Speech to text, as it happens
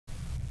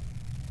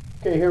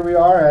Okay, here we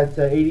are at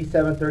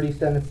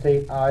 8737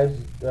 State Ives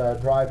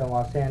Drive in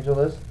Los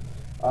Angeles.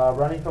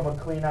 Running from a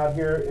clean out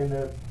here in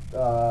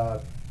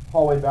the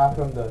hallway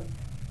bathroom, the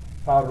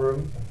powder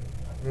room.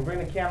 I'm going to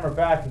bring the camera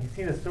back. You can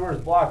see the sewer is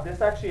blocked.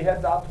 This actually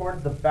heads out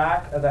towards the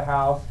back of the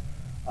house,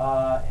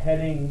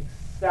 heading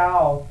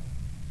south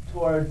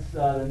towards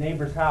the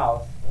neighbor's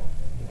house.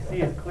 You can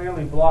see it's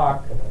clearly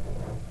blocked.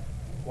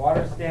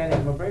 Water standing.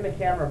 I'm going to bring the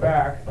camera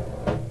back.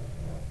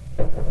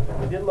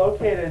 We did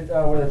locate it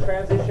where the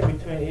transition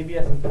between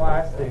ABS and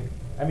plastic,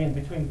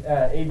 between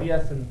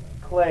ABS and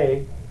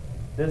clay,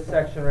 this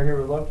section right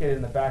here, we're located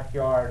in the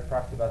backyard,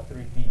 approximately about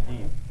 3 feet deep.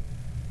 You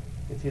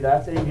can see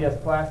that's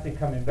ABS plastic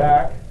coming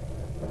back.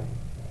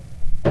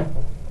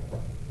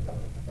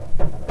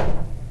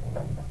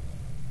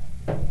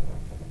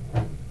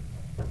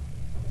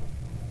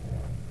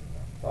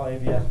 It's all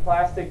ABS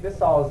plastic.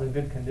 This all is in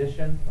good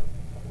condition.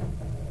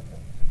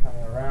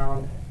 Coming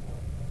around.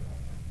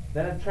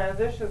 Then it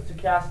transitions to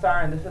cast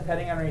iron. This is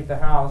heading underneath the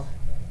house.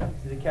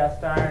 See the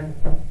cast iron,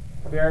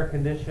 fair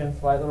condition,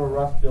 slight little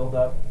rust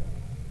buildup.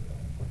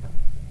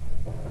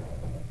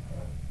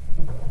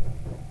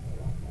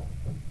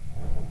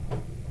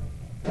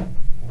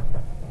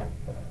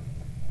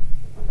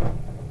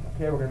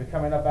 Okay, we're going to be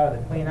coming up out of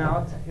the clean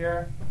out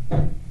here.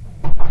 Here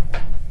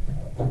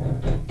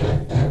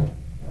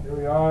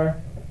we are.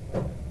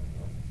 Let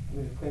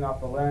me just clean off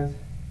the lens.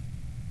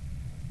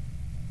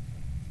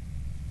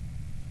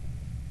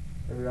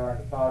 Here we are in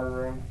the powder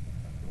room,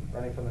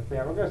 running from the clean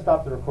out. We're going to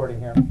stop the recording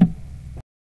here.